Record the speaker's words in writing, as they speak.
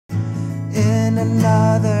In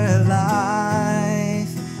another life,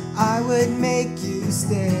 I would make you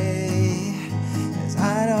stay, 'cause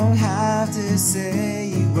I don't have to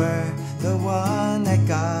say you were the one that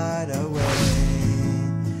got away,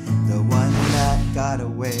 the one that got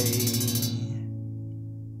away.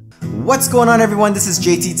 What's going on, everyone? This is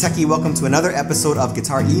JTTechie. Welcome to another episode of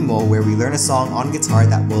Guitar Emo, where we learn a song on guitar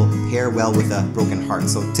that will pair well with a broken heart.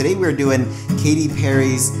 So today we're doing Katy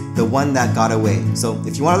Perry's The One That Got Away. So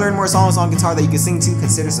if you want to learn more songs on guitar that you can sing to,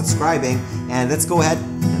 consider subscribing, and let's go ahead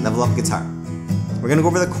and level up guitar. We're going to go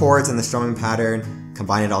over the chords and the strumming pattern,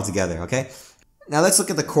 combine it all together, okay? Now let's look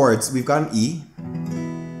at the chords. We've got an E,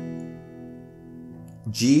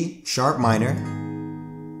 G sharp minor,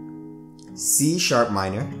 C sharp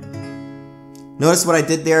minor. Notice what I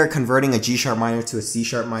did there, converting a G sharp minor to a C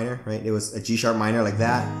sharp minor, right? It was a G sharp minor like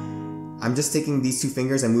that. I'm just taking these two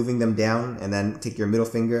fingers and moving them down, and then take your middle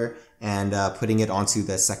finger and putting it onto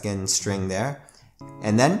the second string there.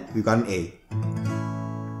 And then we've got an A.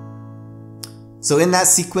 So in that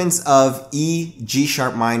sequence of E, G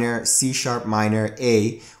sharp minor, C sharp minor,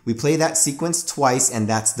 A, we play that sequence twice, and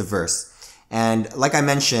that's the verse. And like I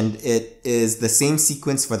mentioned, it is the same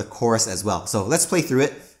sequence for the chorus as well. So let's play through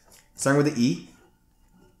it, starting with the E.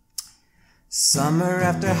 Summer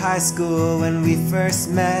after high school when we first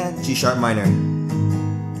met, G sharp minor.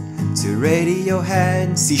 To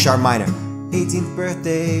Radiohead, C sharp minor. 18th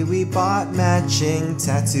birthday, we bought matching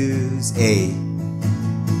tattoos, A.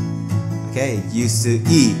 Okay, used to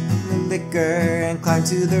eat liquor and climb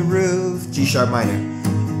to the roof, G sharp minor.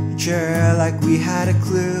 Sure, like we had a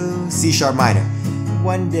clue, C sharp minor.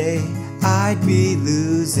 One day I'd be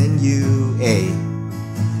losing you, A.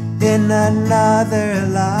 In another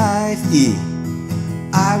life, E,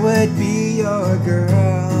 I would be your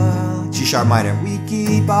girl, G sharp minor. We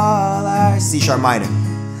keep all our, C sharp minor.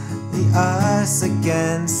 The us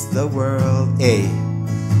against the world, A.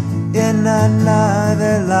 In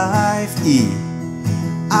another life, E,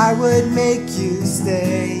 I would make you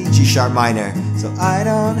stay, G sharp minor, so I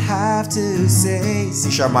don't have to say,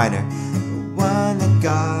 C sharp minor. The one that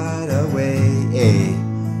got away, A.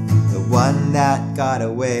 The one that got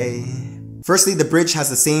away. Firstly, the bridge has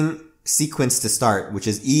the same sequence to start, which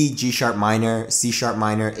is E, G sharp minor, C sharp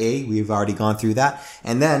minor, A. We've already gone through that.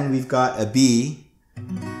 And then we've got a B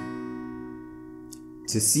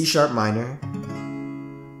to C sharp minor,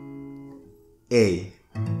 A.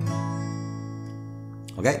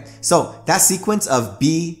 Okay, so that sequence of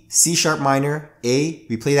B, C sharp minor, A,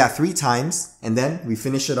 we play that 3 times, and then we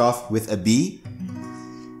finish it off with a B,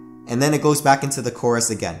 and then it goes back into the chorus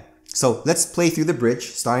again. So let's play through the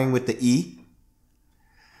bridge, starting with the E.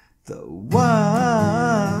 The one,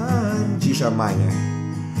 G sharp minor.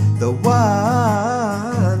 The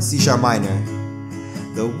one, C sharp minor.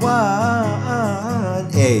 The one,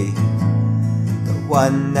 A. The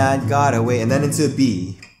one that got away, and then into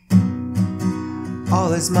B. All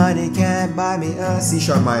this money can't buy me a C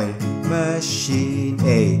sharp minor machine,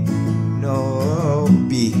 A. No,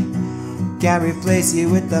 B. Can't replace you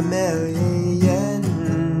with a million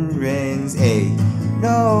rings, A.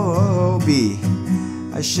 No, B.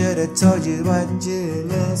 I should have told you what you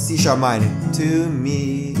know, C sharp minor to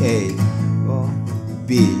me, A. Oh,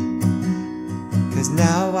 B. 'Cause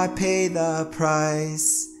now I pay the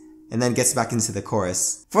price. And then gets back into the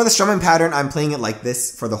chorus. For the strumming pattern, I'm playing it like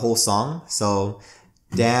this for the whole song. So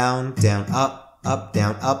down, down, up, up,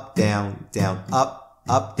 down, up, down, down, up,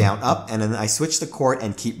 up, down, up. And then I switch the chord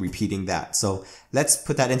and keep repeating that. So let's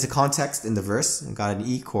put that into context in the verse. I've got an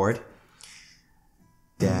E chord.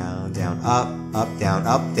 Down, down, up, down,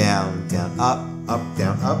 up, down, down, up,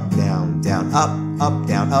 down, down, down, up,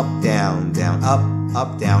 down, down, down,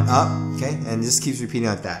 up, down, up. Okay, and it just keeps repeating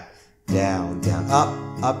like that. Down, down, up,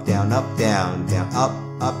 down, down, down,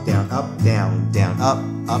 up, down, down, down, up,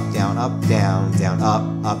 down, down, down,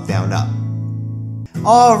 up, down, up.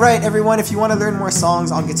 Alright everyone, if you want to learn more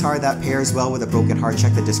songs on guitar that pairs well with a broken heart,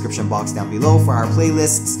 check the description box down below for our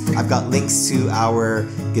playlists. I've got links to our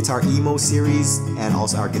Guitar Emo series and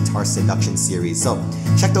also our Guitar Seduction series. So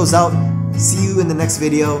check those out. See you in the next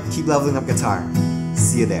video. Keep leveling up guitar.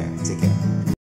 See you there. Take care.